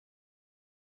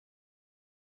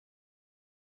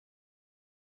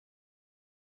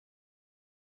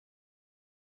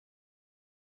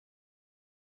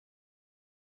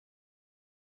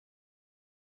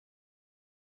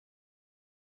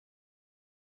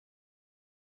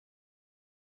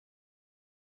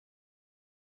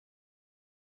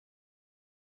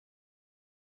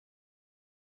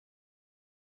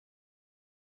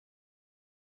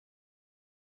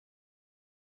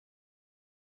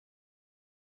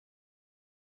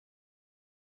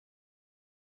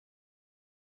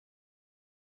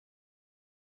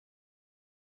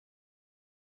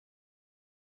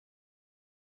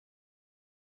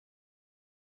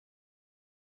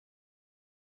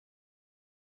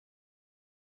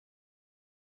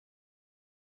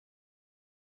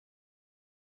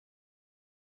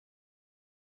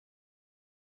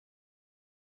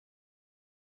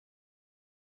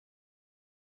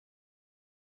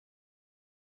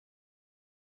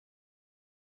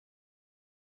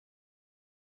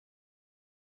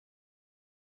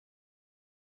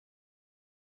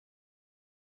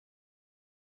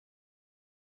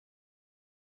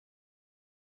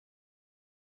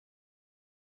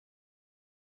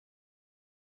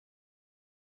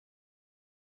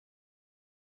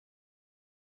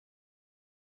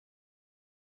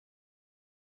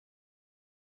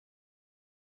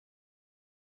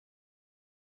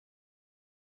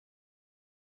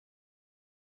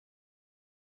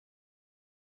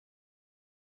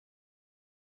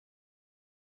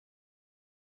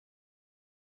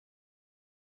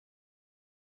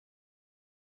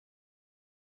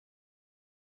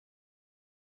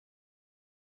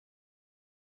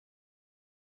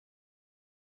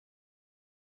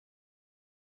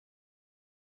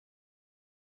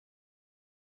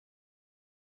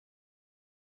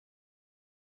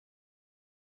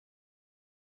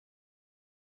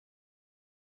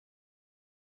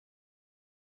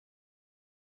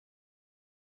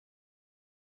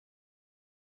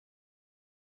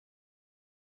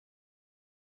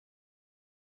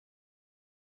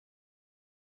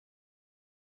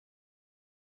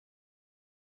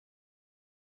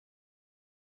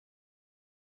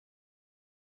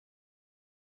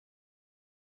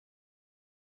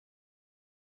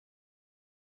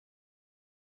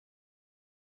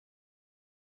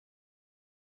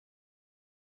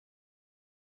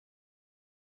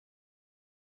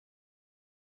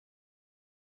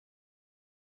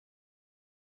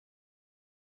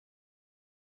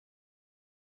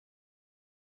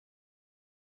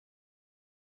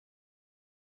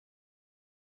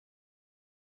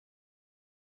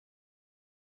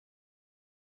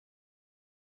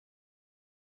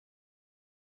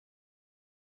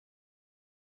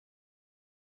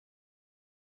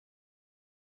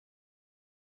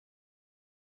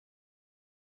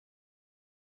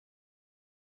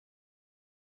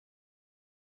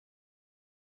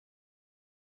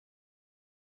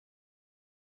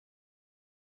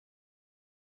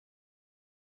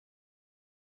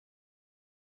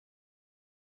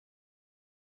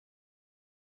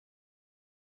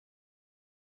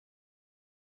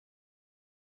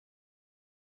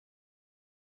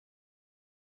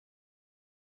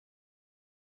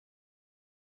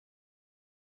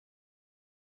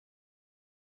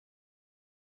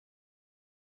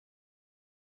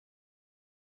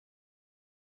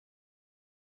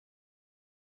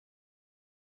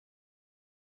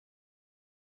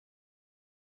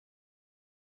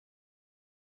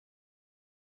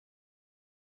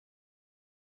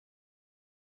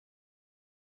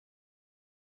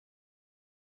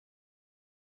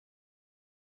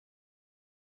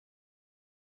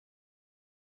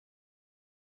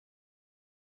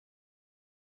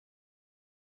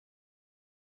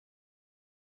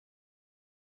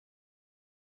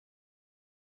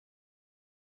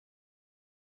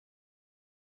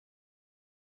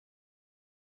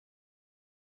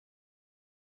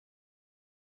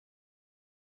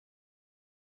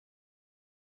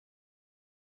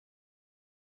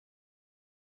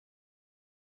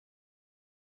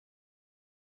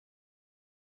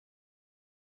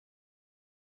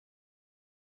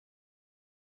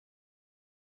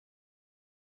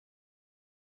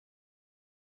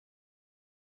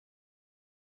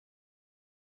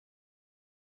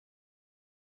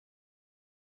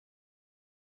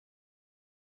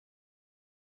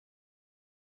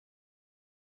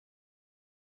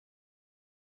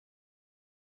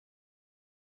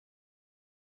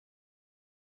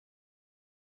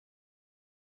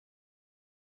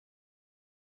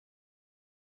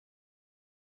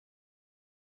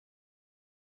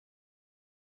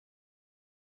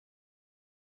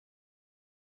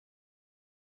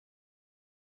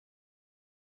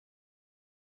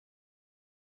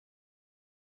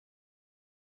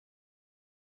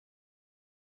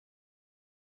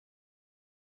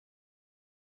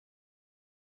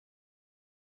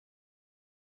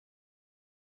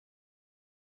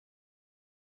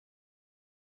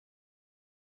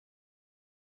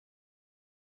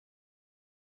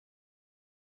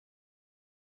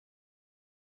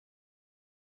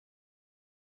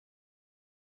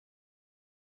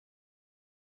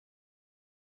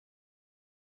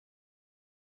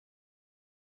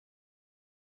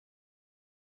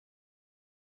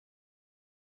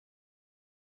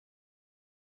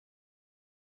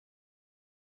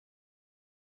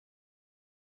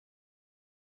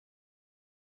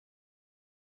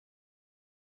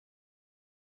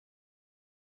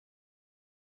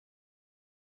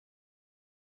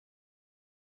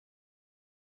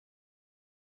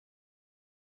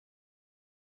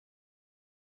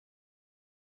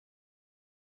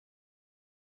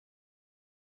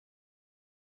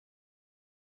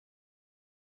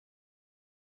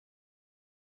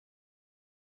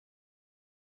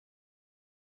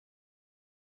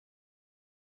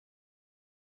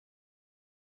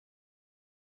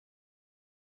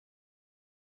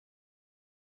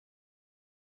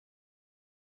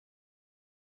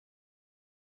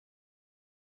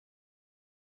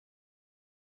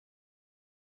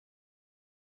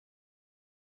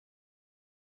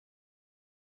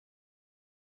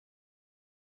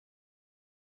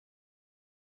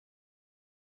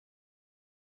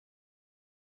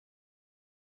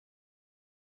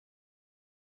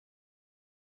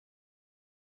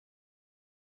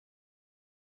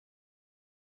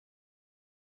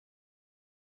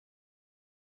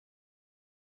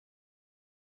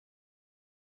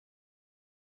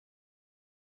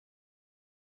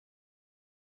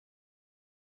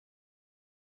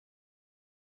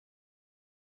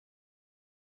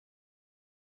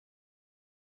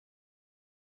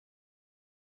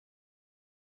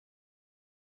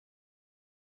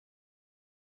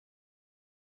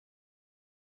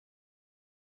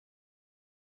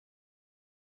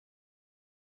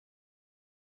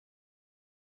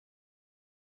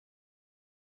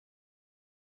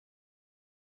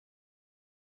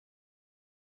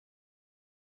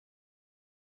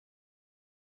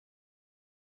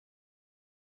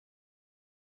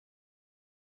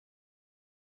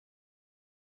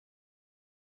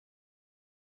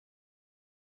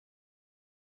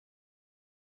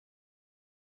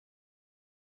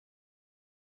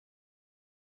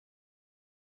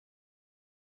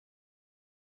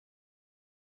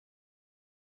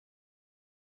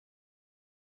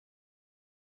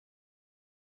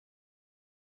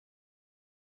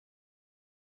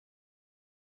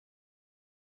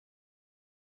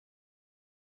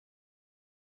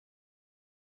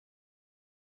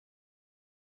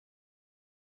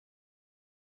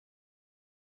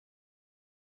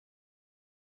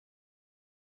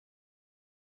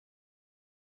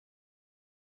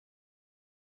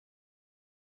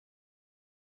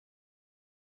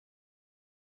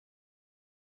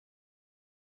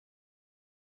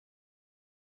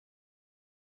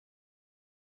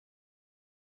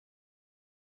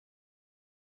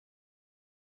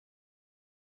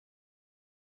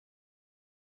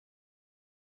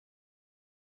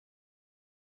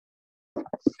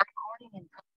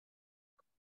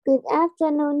Good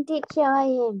afternoon, teacher. I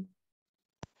am.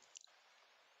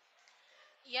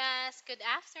 Yes, good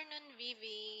afternoon,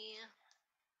 Vivi.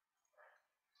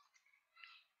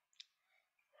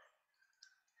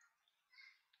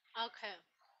 Okay,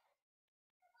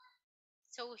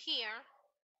 so here,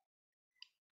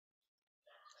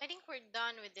 I think we're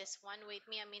done with this one. Wait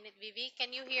me a minute, Vivi.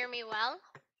 Can you hear me well?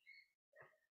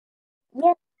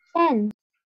 Yes, can.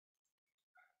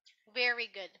 Very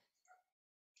good.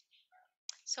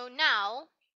 So now,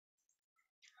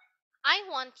 I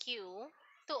want you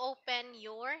to open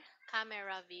your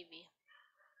camera, Vivi.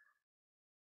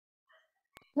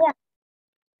 Yeah.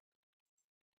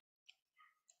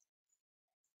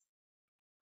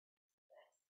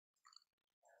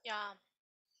 Yeah,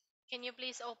 can you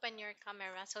please open your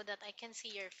camera so that I can see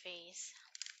your face?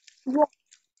 Yes.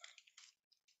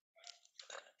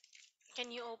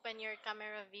 Can you open your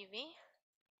camera, Vivi?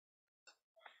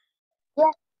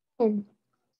 Yes. Can.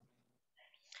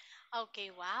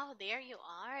 Okay, wow, there you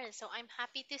are. So I'm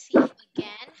happy to see you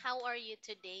again. How are you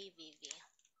today, Vivi?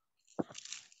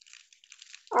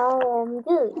 I am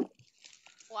good.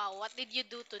 Wow, what did you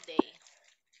do today?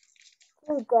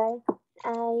 Today,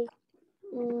 I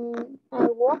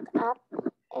woke up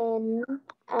and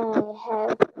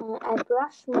I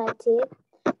brushed my teeth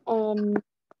and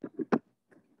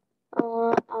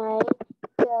I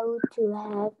go to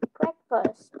have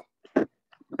breakfast.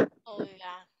 Oh,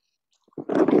 yeah.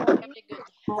 And Very good.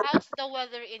 How's the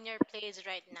weather in your place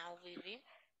right now, Vivi?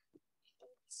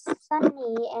 it's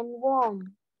sunny and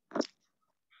warm.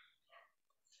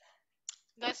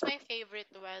 That's my favorite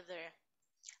weather.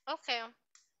 Okay,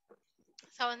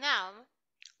 so now,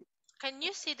 can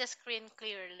you see the screen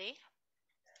clearly?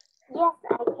 Yes,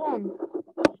 I can.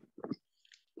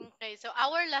 Okay, so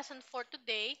our lesson for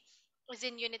today is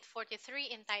in Unit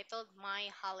 43 entitled My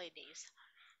Holidays.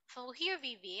 So here,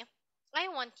 Vivi, I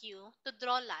want you to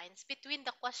draw lines between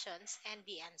the questions and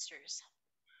the answers.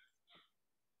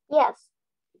 Yes.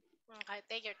 Okay,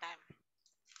 take your time.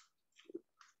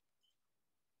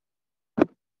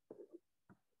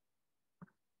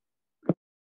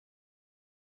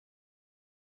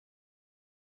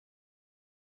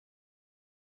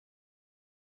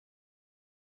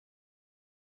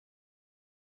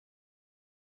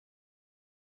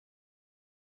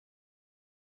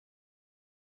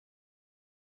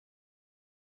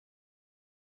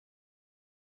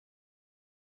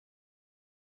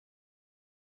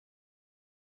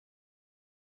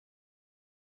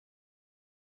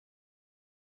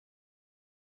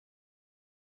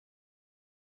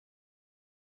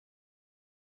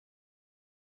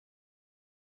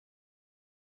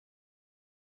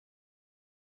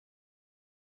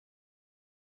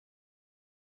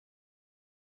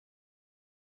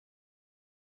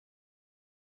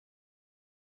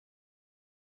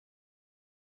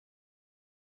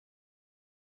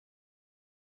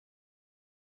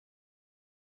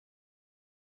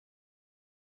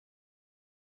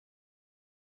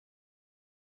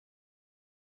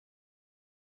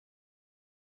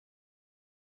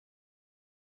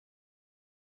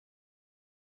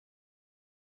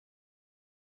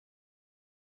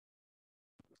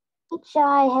 Which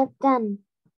I have done.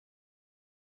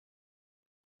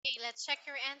 Okay, let's check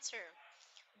your answer.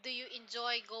 Do you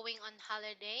enjoy going on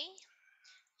holiday?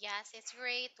 Yes, it's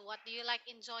great. What do you like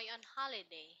enjoy on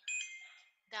holiday?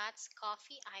 That's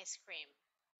coffee ice cream.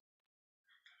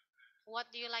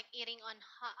 What do you like eating on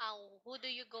who do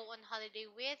you go on holiday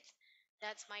with?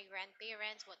 That's my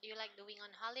grandparents. What do you like doing on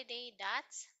holiday?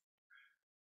 That's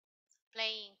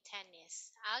playing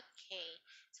tennis. Okay.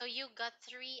 So you got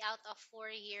 3 out of 4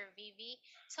 here, Vivi.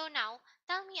 So now,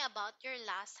 tell me about your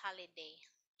last holiday.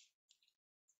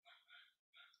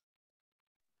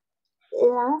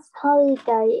 Last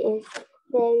holiday is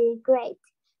very great.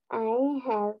 I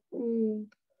have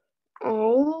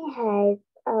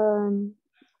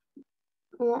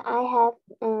I have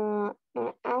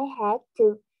I had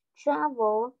to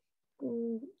travel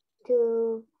mm,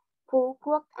 to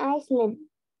Phuket, Iceland,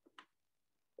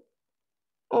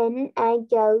 and I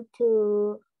go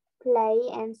to play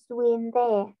and swim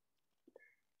there.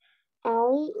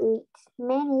 I eat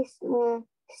many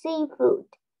seafood.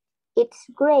 It's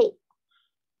great.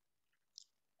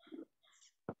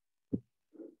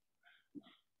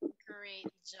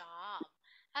 Great job.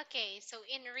 Okay, so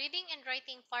in reading and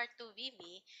writing part 2,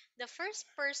 Vivi, the first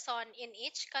person in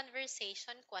each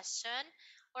conversation question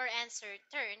or answer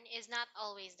turn is not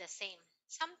always the same.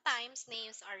 Sometimes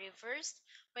names are reversed.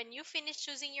 When you finish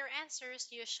choosing your answers,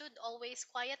 you should always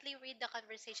quietly read the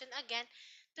conversation again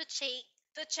to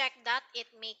check that it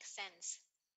makes sense.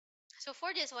 So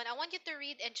for this one, I want you to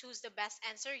read and choose the best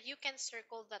answer. You can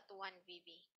circle that one,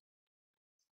 Vivi.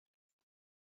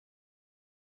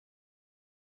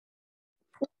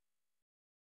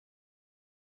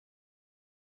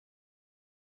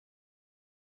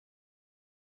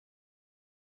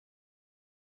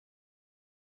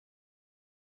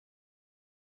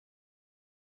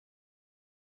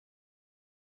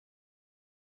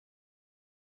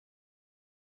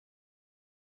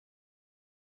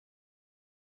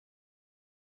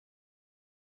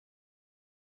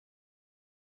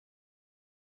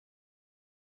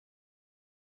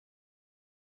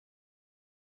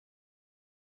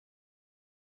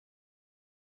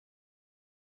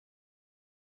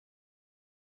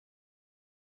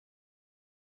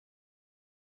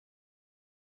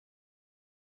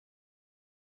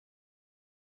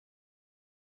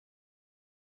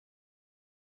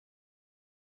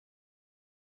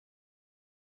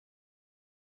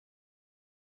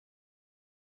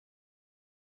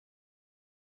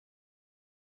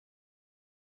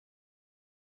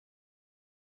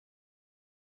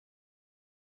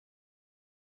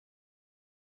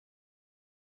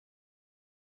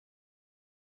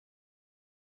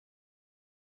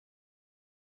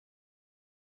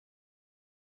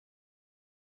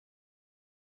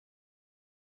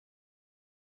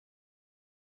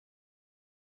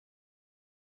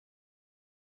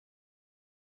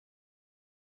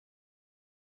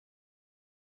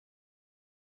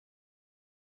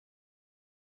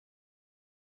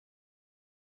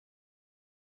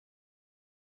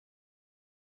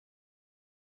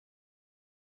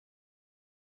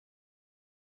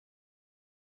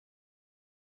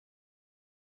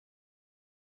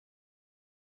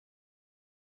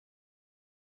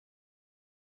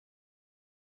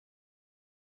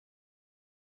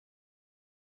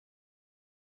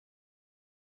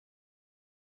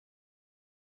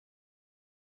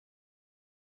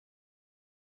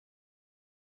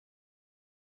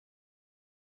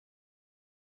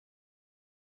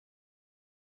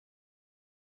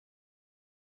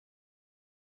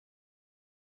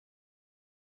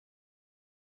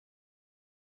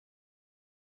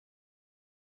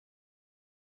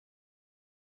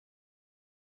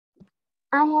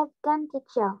 I have done,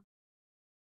 teacher.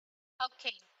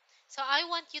 Okay. So I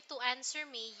want you to answer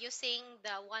me using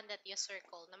the one that you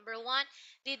circle. Number one,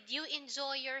 did you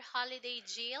enjoy your holiday,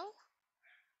 Jill?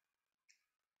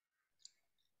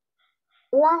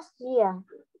 Last year,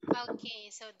 Okay,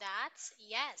 so that's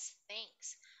yes,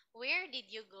 thanks. Where did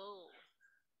you go?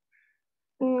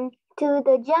 to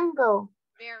the jungle.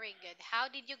 Very good. How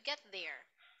did you get there?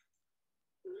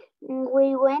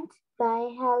 We went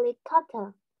by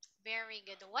helicopter. Very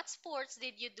good. What sports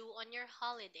did you do on your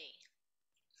holiday?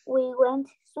 We went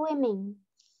swimming.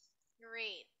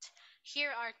 Great.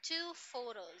 Here are two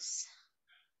photos.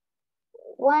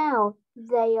 Wow,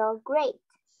 they are great.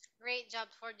 Great job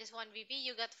for this one, Vivi.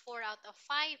 You got 4 out of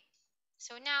 5.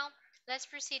 So now, let's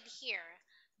proceed here.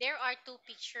 There are two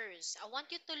pictures. I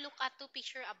want you to look at two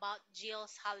pictures about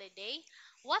Jill's holiday.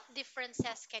 What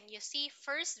differences can you see?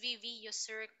 First, Vivi, you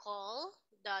circle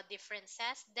the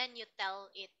differences, then you tell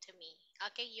it to me.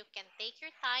 Okay, you can take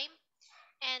your time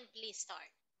and please start.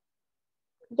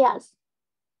 Yes.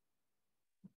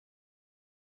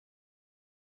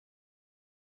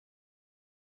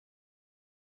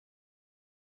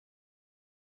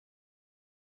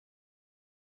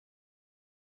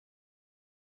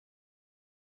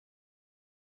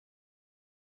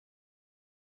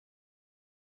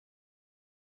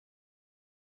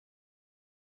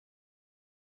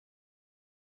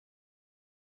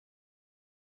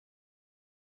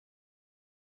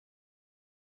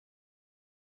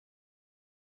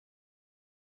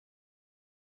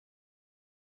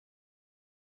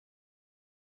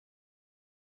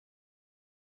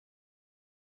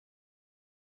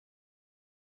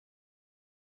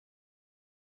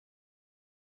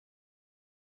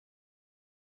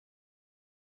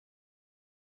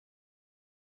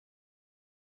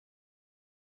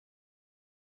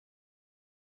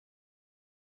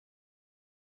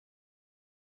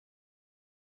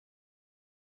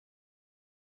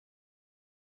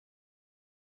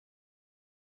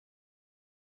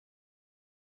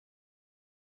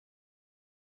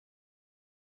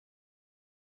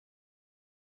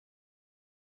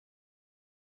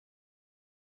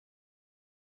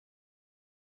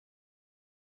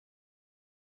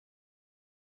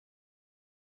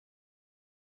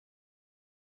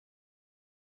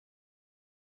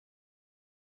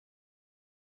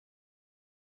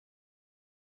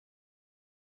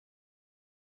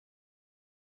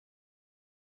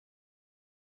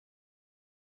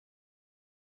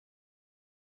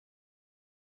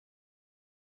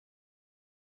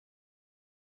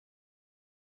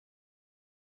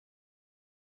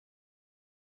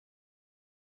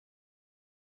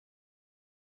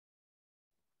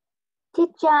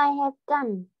 Teacher, I have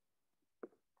done.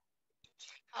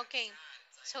 Okay,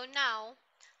 so now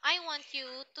I want you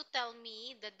to tell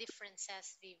me the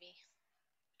differences, Vivi.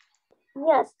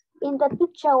 Yes, in the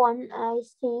picture one, I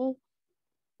see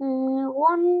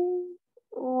one.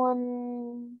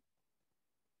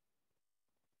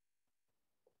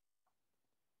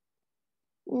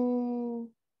 Mm,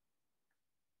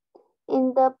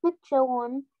 in the picture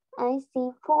one, I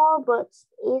see four birds.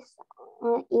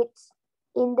 It's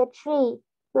in the tree,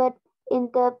 but in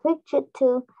the picture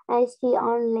two, I see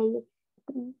only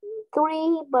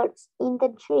three birds in the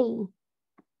tree.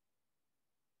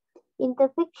 In the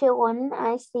picture one,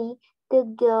 I see the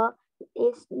girl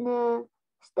is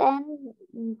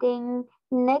standing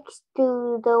next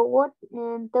to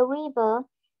the river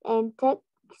and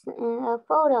takes a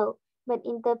photo. But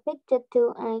in the picture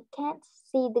two, I can't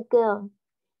see the girl.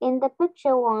 In the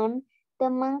picture one, the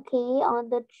monkey on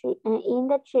the tree in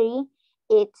the tree,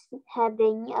 it's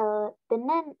having a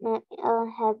banana,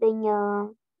 having a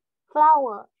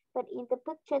flower. But in the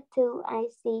picture two, I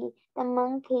see the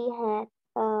monkey had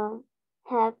uh,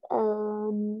 have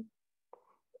a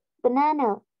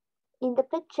banana. In the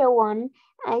picture one,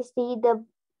 I see the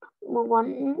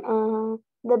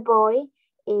boy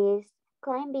is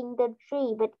climbing the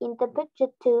tree, but in the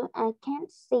picture two, I can't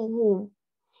see him.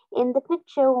 In the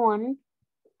picture one,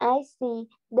 I see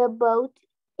the boat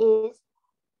is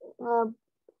uh,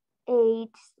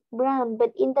 it's brown,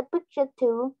 but in the picture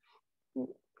two,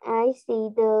 I see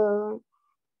the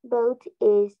boat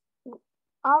is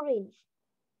orange.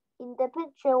 In the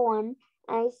picture one,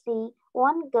 I see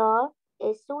one girl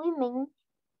is swimming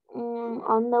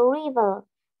on the river,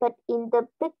 but in the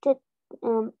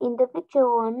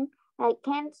picture one, I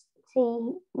can't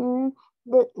see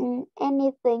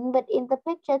anything. But in the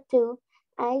picture two,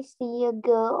 I see a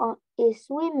girl is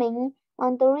swimming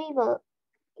on the river.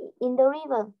 In the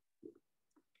river.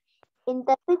 In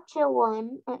the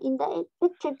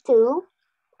picture two,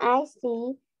 I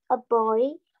see a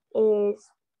boy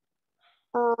is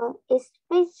is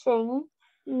fishing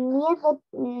near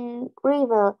the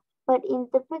river, but in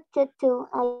the picture two,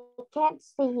 I can't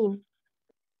see him.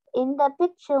 In the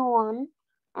picture one,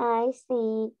 I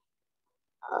see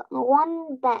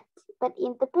one bat, but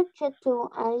in the picture two,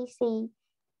 I see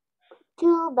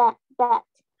two bat.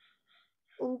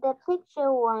 In the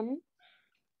picture one,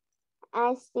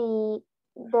 I see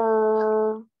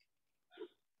the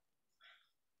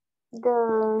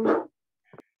the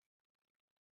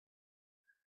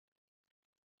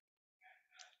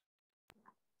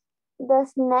the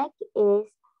snake is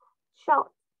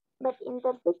short, but in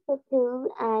the picture two,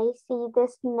 I see the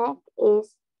snake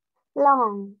is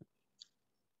long.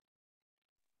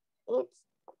 It's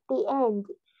the end.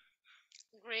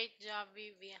 Great job,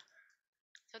 Vivi.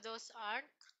 So those are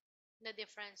the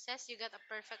differences. You got a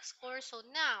perfect score. So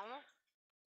now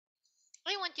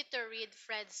I want you to read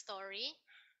Fred's story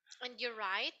and you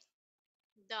write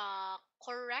the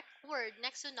correct word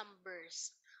next to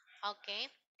numbers. Okay?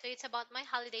 So it's about My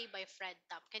Holiday by Fred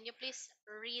Top. Can you please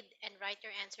read and write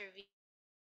your answer, Vivi?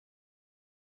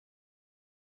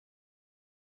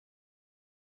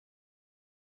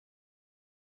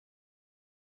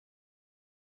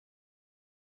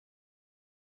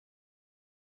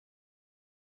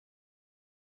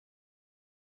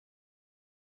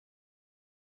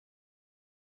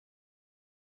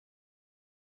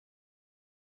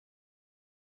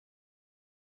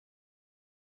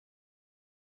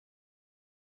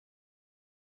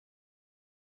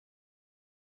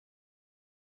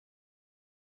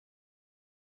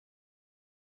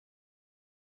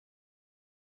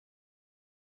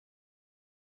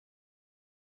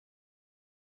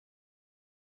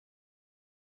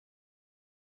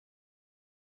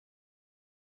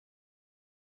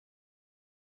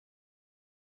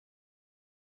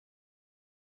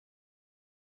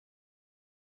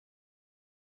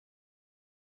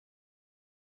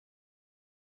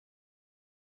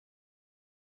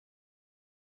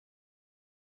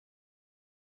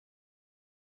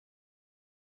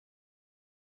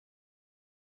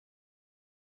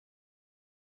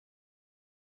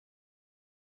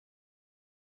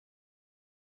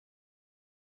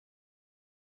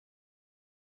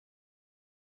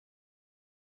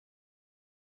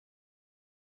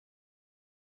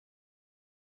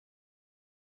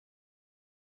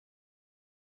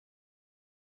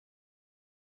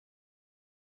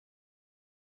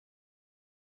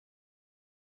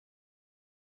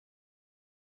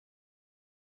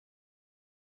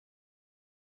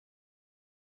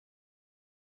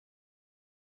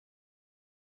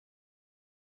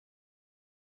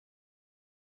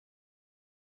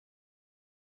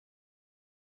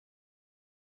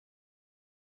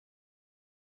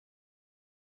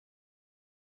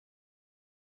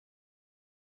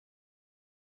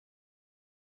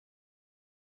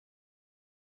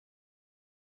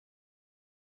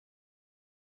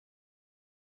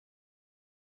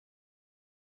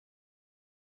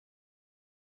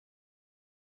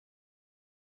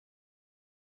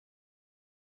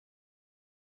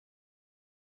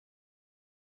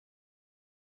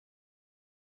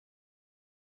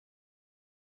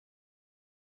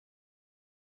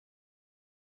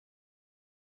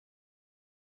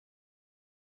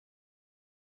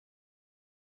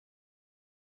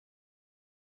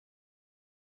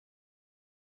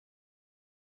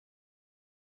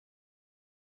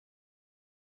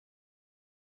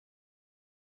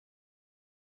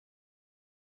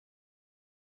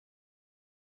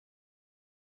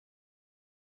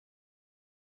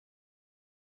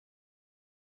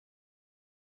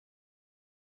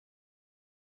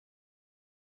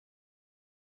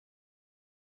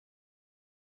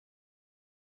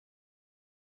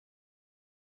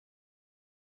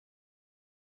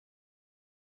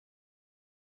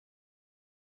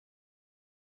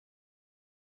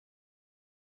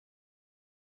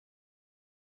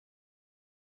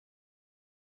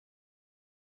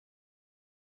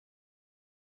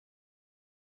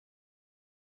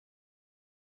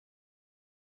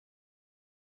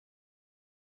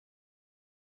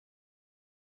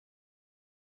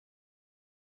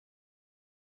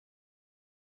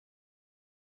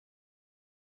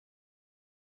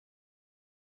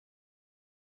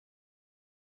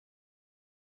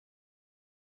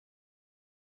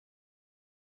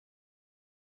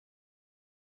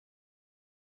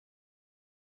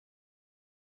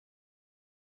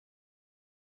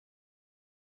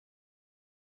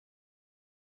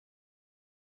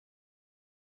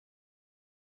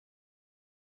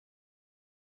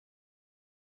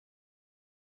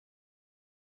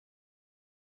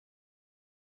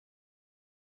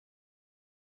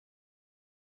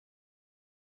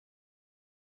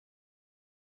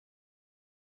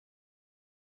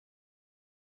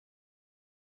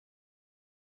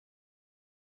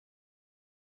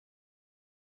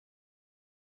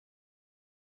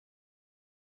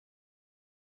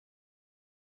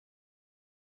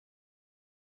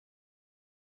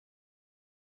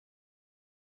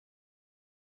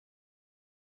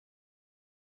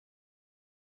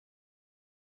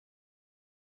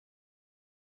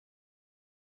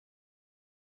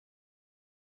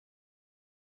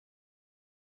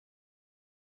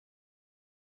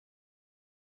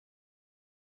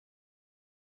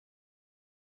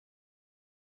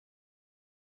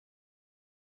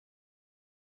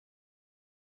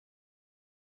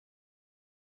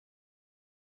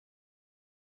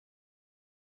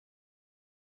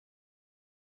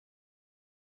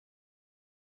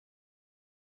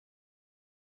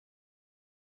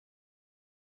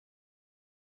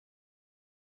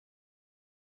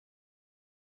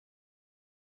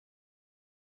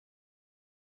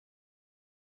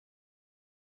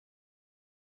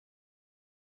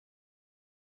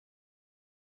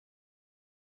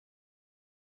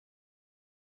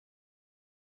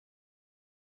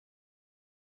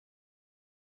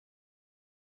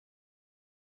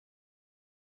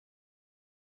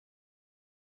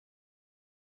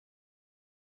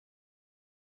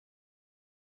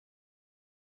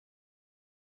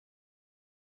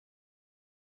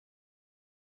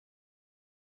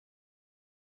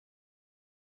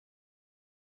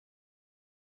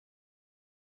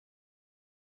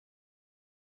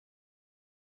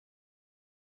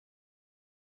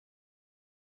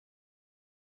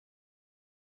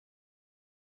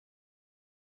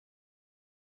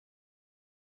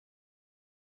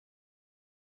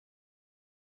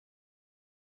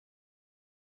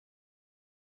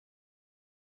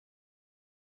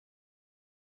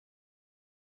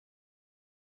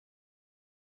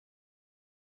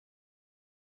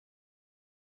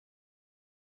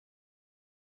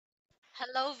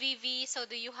 Hello, Vivi. So,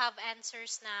 do you have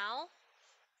answers now?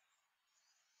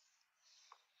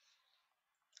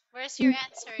 Where's your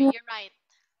answer? You're right.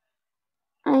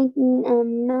 I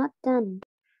am not done.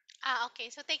 Ah, okay.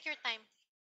 So, take your time.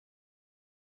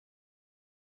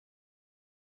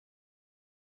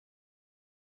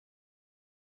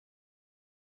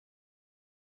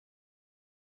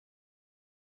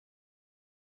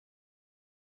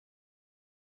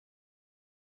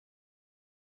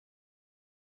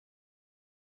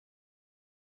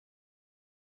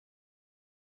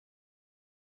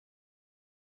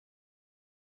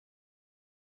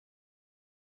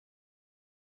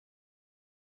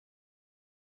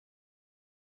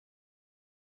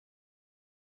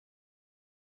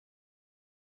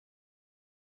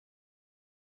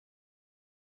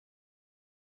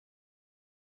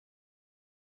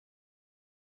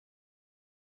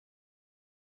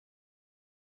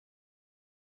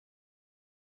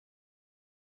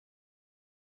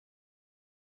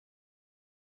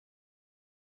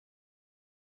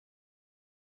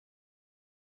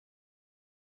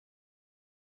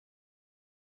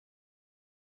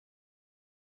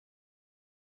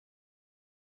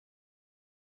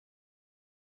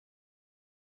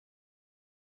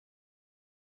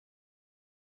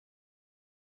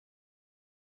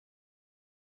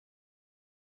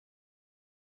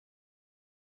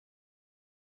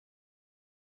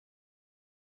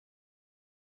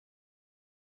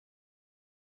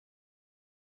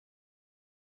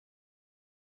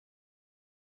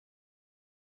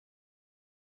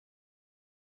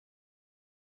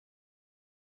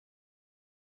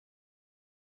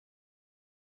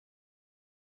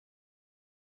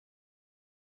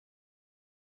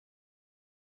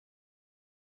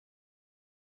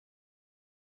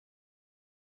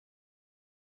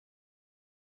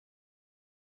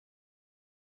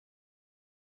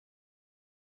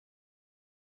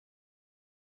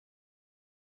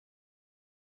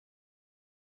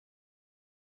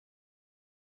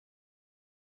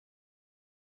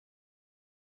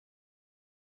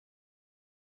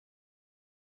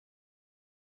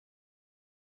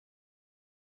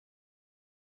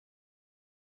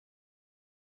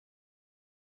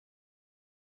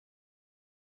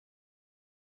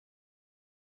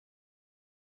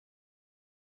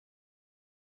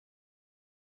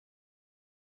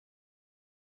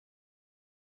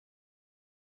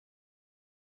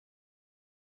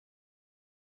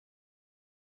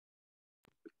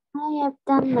 I have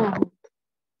done now.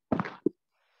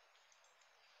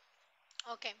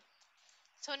 Okay.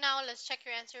 So, now let's check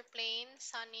your answer. Plain,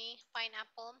 sunny,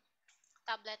 pineapple,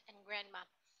 tablet, and grandma.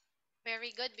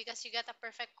 Very good because you got a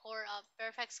perfect score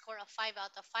of 5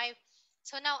 out of 5.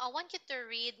 So now I want you to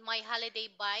read My Holiday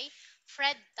by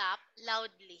Fred Tapp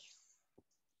loudly.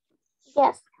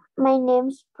 Yes, my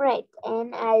name's Fred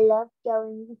and I love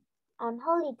going on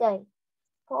holiday.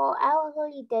 For our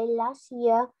holiday last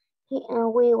year,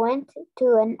 we went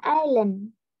to an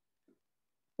island.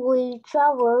 We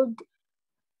traveled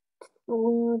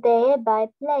there by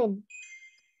plane.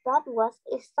 That was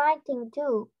exciting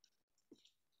too.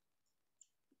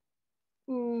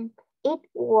 It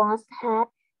was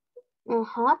hot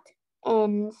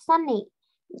and sunny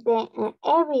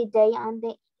every day on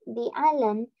the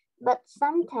island, but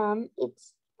sometimes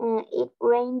it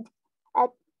rained a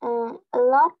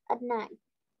lot at night.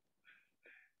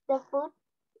 The food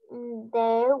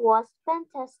there was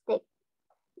fantastic.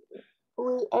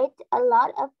 We ate a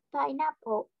lot of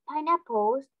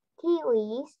pineapples,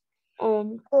 kiwis,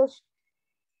 and fish.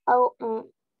 Oh,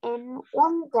 and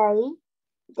one day,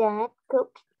 Dad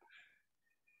cooked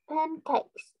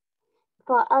pancakes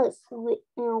for us, which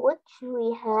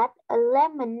we had a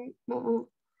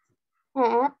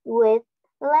had with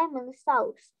lemon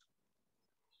sauce.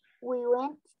 We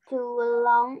went to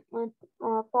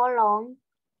for long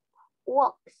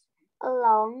walks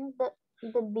along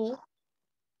the beach,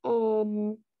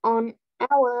 and on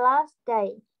our last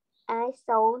day, I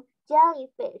saw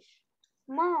jellyfish.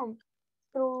 Mom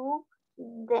through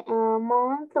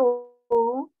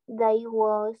they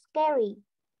were scary,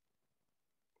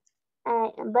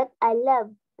 but I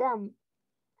loved them.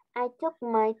 I took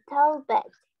my tablet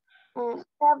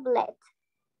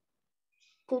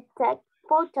to take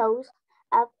photos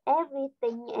of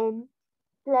everything and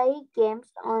play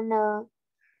games on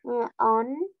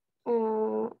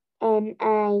and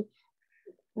I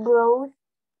brought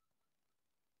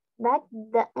back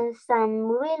some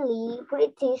really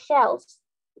pretty shells.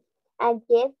 I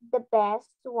gave the best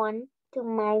one to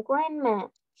my grandma.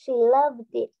 She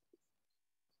loved it.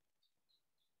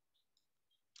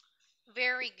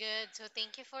 Very good. So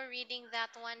thank you for reading that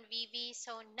one, Vivi.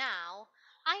 So now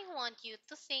I want you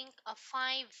to think of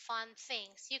five fun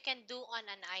things you can do on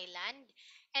an island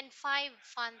and five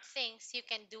fun things you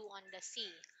can do on the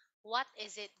sea. What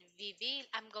is it, Vivi?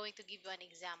 I'm going to give you an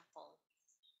example.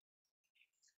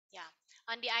 Yeah.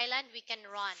 On the island, we can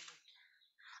run.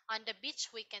 On the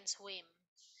beach, we can swim.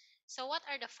 So, what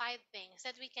are the five things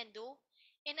that we can do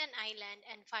in an island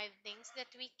and five things that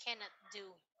we cannot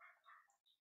do?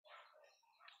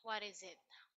 What is it?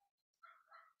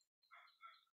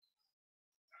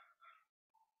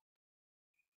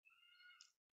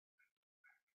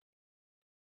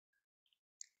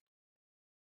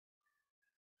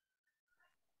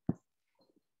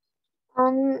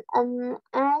 On an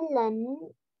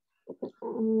island,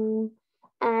 um,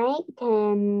 I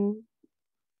can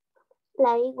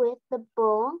play with the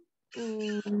ball,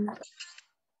 um,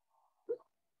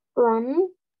 run,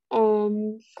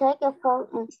 and take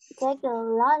a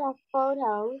lot of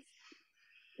photos.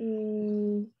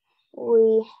 Mm,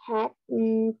 we had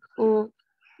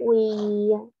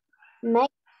we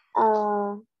make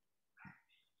a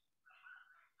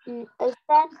a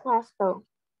sand castle,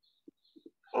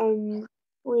 and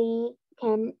we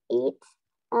can eat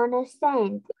on a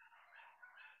sand,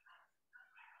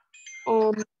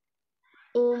 and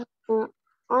in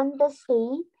on the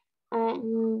sea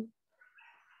and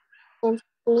can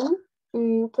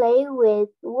swim, play with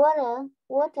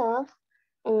water,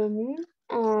 and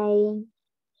I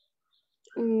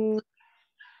mm,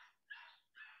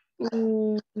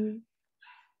 mm,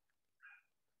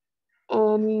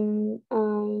 and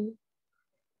I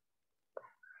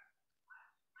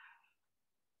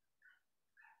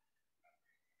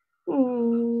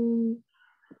mm,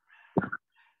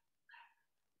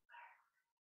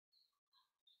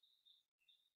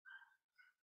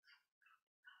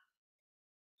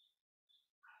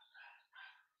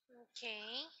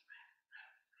 Okay.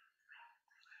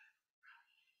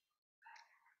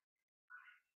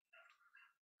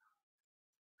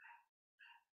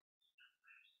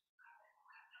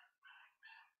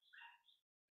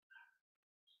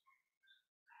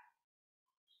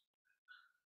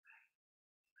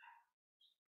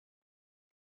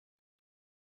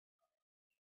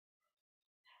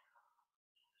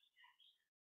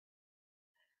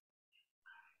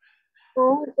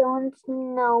 I don't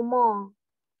know more.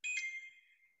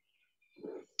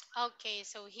 Okay,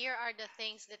 so here are the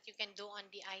things that you can do on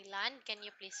the island. Can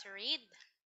you please read?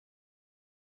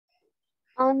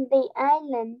 On the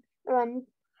island, run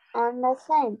on the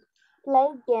sand, play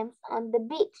games on the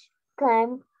beach,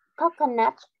 climb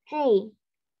coconut tree,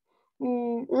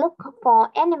 look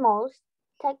for animals,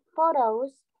 take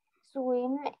photos,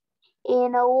 swim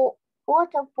in a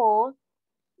waterfall,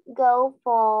 go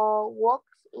for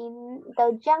walks in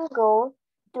the jungle,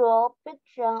 draw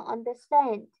picture on the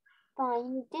sand,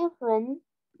 find different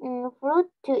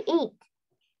fruit to eat,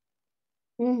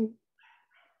 mm,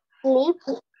 sleep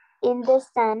in the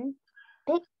sun,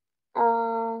 pick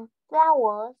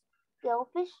flowers, go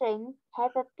fishing,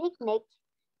 have a picnic,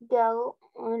 go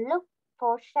look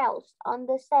for shells on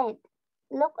the sand,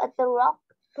 look at the rock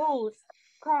pools,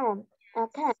 camp,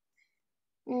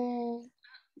 mm,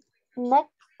 make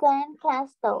sand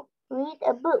castle, read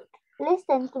a book,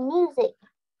 listen to music.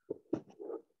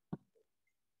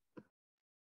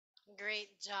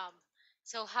 Great job.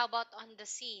 So, how about on the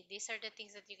sea? These are the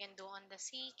things that you can do on the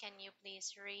sea. Can you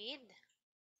please read?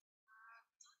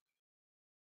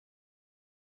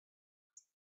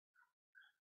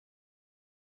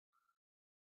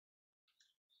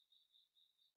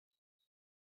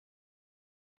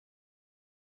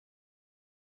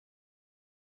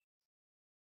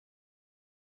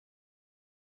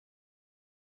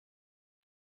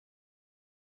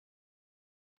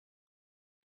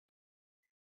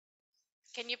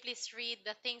 Can you please read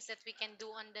the things that we can do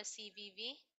on the sea,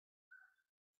 Vivi?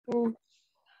 Mm,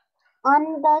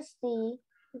 on the sea,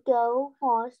 go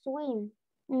for a swim,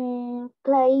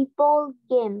 play ball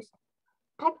games,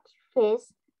 catch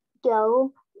fish,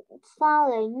 go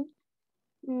sailing,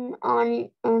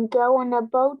 go on a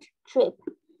boat trip,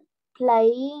 play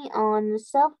on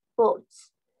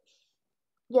surfboards,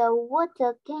 go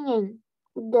water skiing,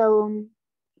 go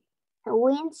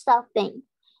windsurfing,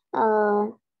 uh,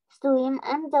 swim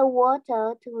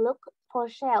underwater to look for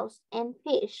shells and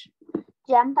fish,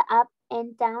 jump up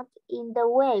and down in the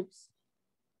waves.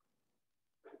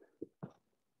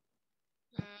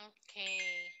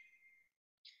 Okay,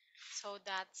 so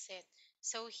that's it.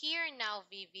 So, here now,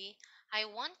 Vivi, I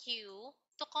want you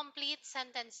to complete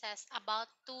sentences about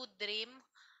two dream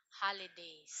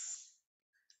holidays.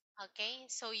 Okay,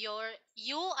 so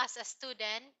you as a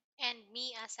student and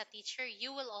me as a teacher,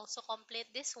 you will also complete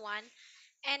this one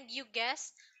and you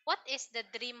guess what is the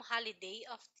dream holiday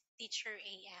of Teacher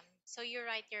AM. So you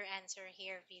write your answer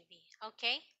here, Vivi.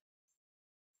 Okay?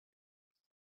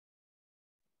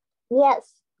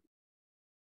 Yes.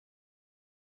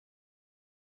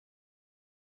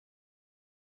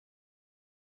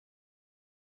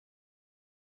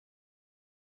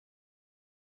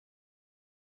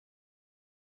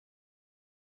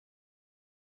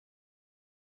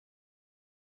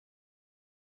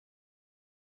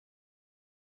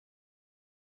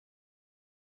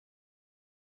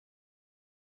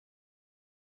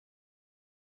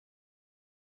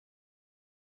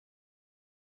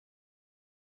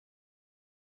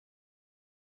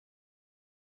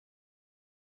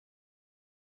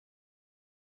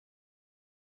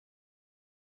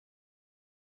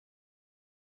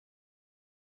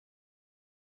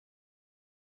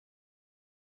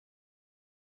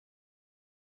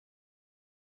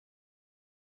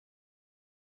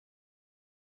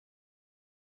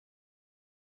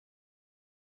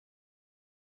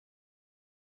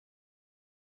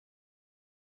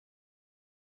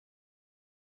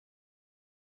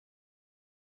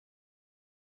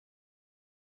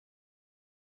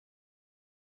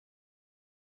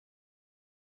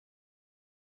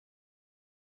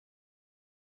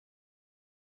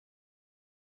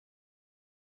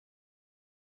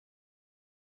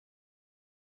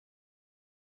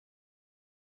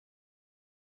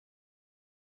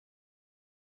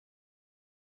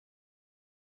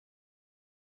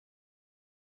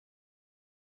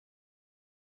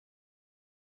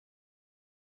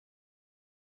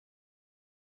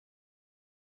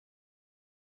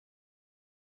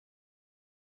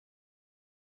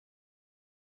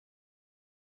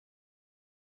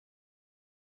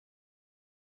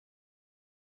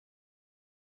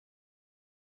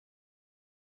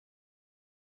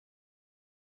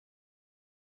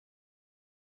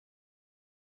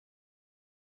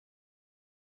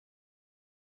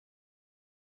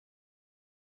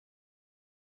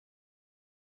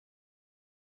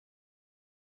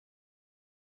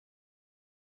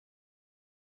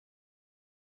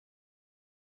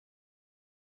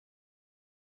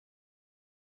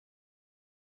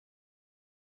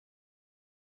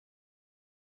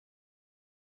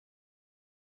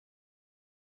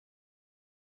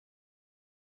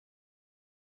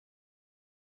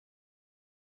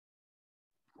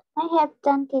 I have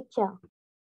done, teacher.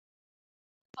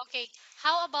 Okay.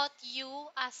 How about you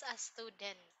as a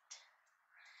student?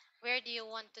 Where do you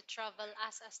want to travel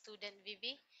as a student,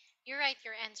 Vivi? You write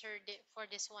your answer for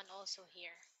this one also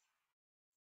here.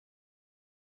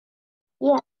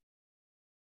 Yeah.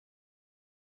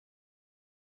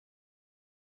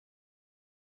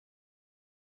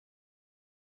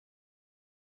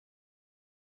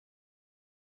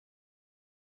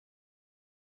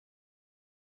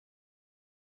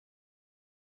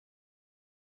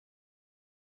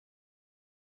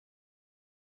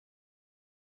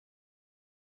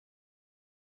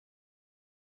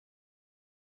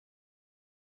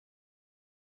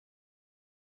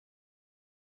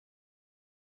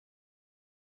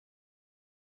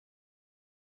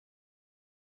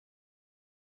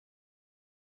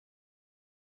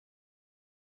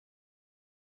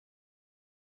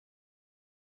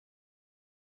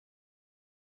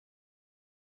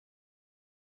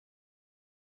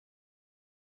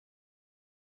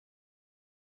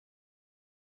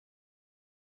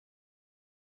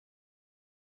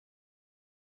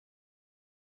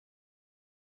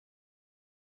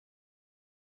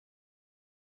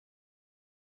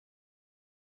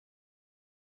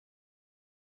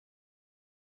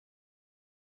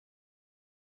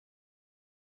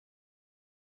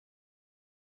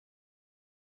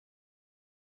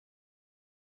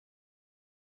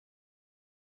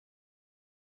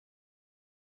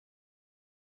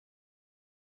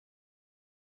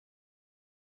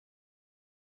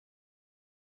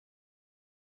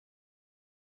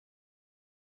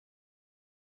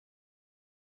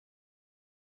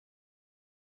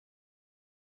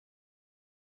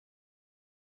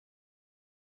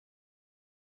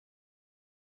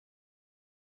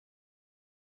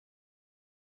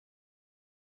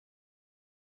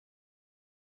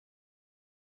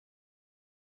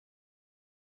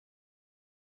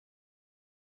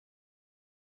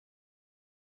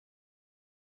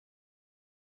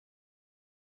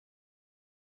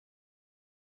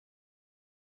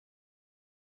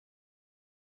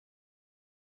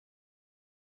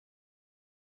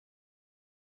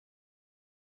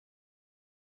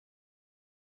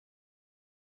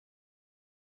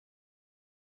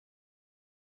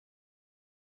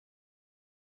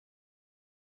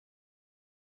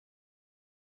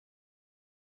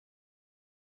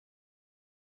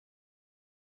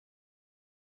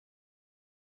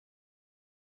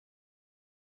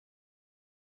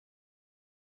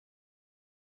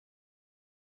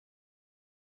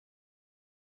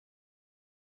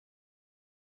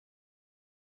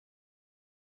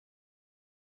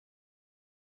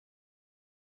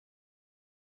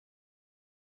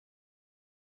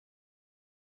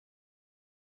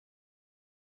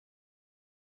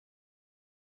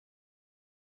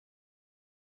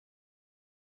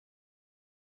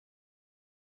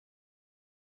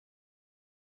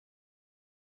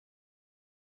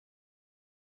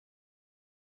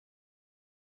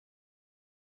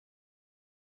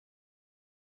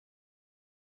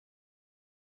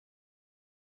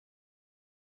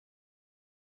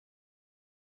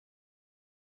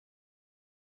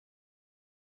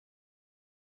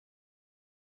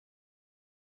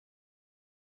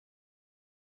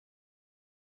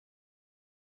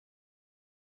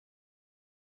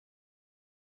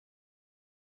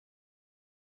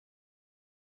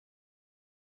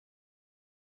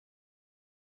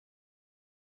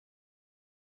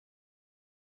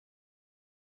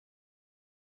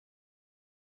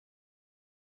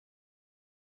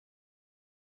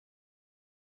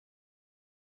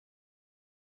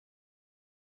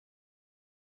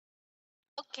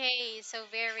 Okay, so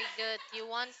very good. You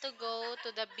want to go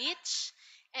to the beach,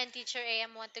 and Teacher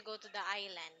AM want to go to the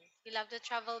island. We love to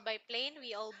travel by plane.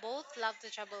 We all both love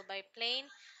to travel by plane.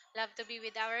 Love to be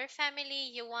with our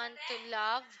family. You want to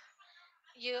love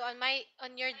you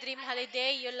on your dream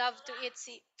holiday. You love to eat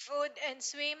food and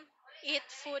swim. Eat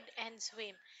food and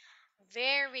swim.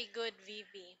 Very good,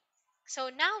 Vivi. So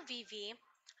now, Vivi,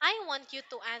 I want you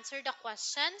to answer the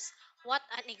questions. What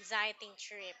an exciting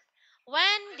trip.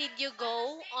 When did you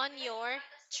go on your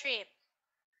trip?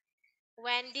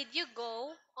 When did you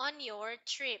go on your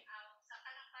trip?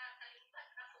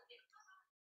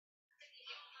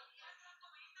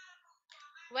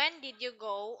 When did you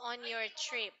go on your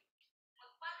trip?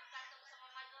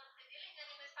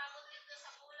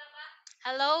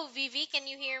 Hello, Vivi, can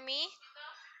you hear me?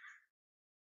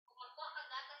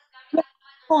 Yes,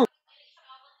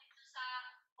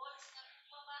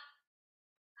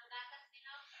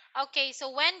 Okay, so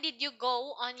when did you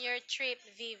go on your trip,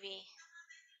 Vivi?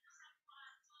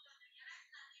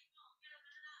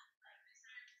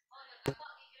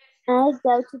 I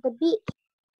go to the beach.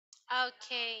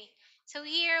 Okay, so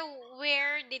here,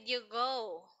 where did you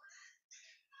go?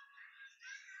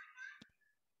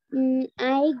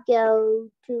 I go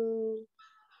to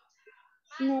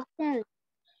Nathan.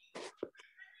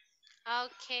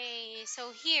 Okay,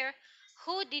 so here,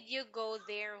 who did you go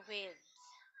there with?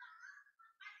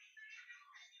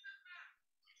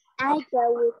 I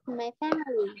go with my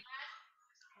family.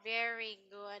 Very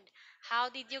good. How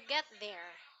did you get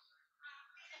there?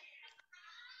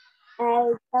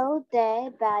 I go there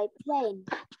by plane.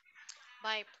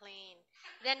 By plane.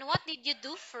 Then what did you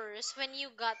do first when you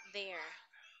got there?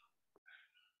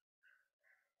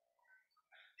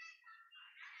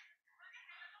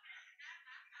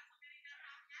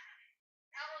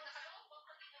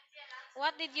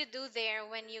 What did you do there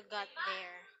when you got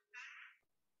there?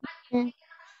 Mm,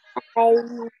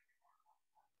 I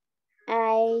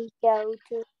I go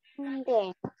to swim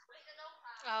there.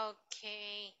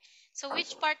 Okay. So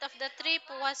which part of the trip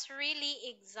was really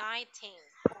exciting?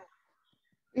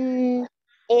 Mm,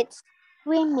 it's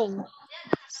swimming.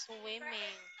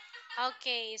 Swimming.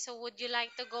 Okay, so would you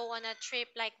like to go on a trip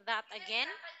like that again?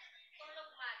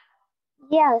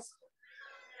 Yes.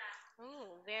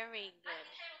 Ooh, very good.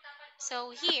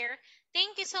 So here,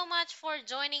 thank you so much for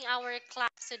joining our class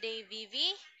today,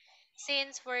 Vivi.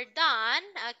 Since we're done,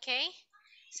 okay,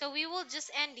 so we will just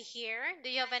end here. Do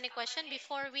you have any question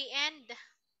before we end?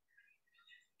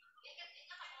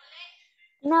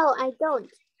 No, I don't.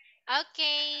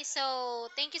 Okay, so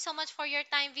thank you so much for your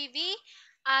time, Vivi.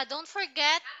 Don't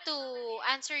forget to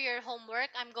answer your homework.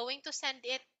 I'm going to send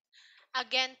it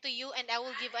again to you, and I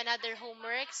will give another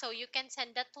homework so you can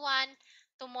send that one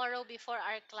tomorrow before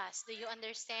our class. Do you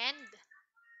understand?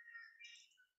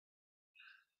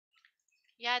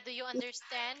 Yeah, do you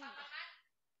understand?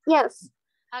 Yes.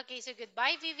 Okay, so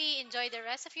goodbye, Vivi. Enjoy the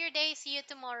rest of your day. See you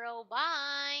tomorrow.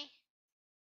 Bye.